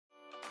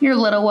Your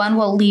little one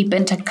will leap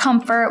into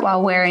comfort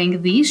while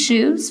wearing these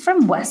shoes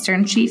from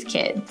Western Chief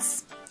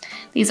Kids.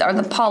 These are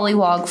the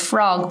Pollywog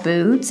frog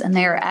boots, and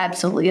they are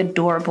absolutely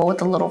adorable with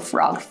the little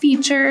frog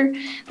feature.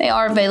 They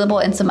are available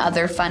in some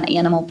other fun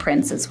animal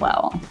prints as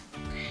well.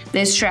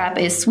 This strap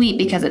is sweet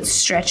because it's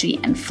stretchy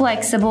and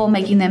flexible,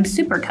 making them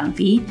super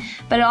comfy,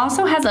 but it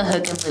also has a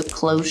hook and loop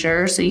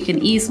closure, so you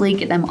can easily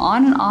get them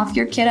on and off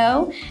your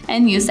kiddo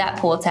and use that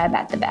pull tab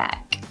at the back.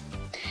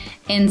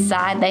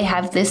 Inside, they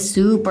have this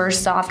super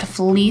soft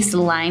fleece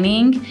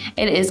lining.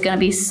 It is going to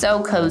be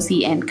so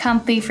cozy and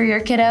comfy for your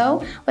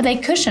kiddo, with a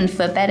cushioned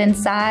footbed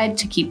inside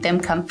to keep them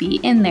comfy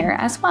in there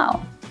as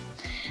well.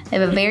 They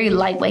have a very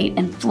lightweight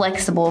and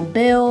flexible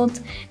build,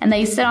 and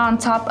they sit on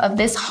top of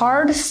this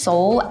hard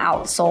sole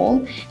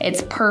outsole.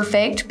 It's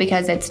perfect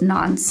because it's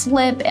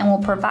non-slip and will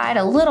provide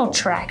a little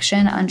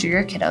traction under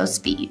your kiddo's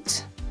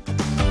feet.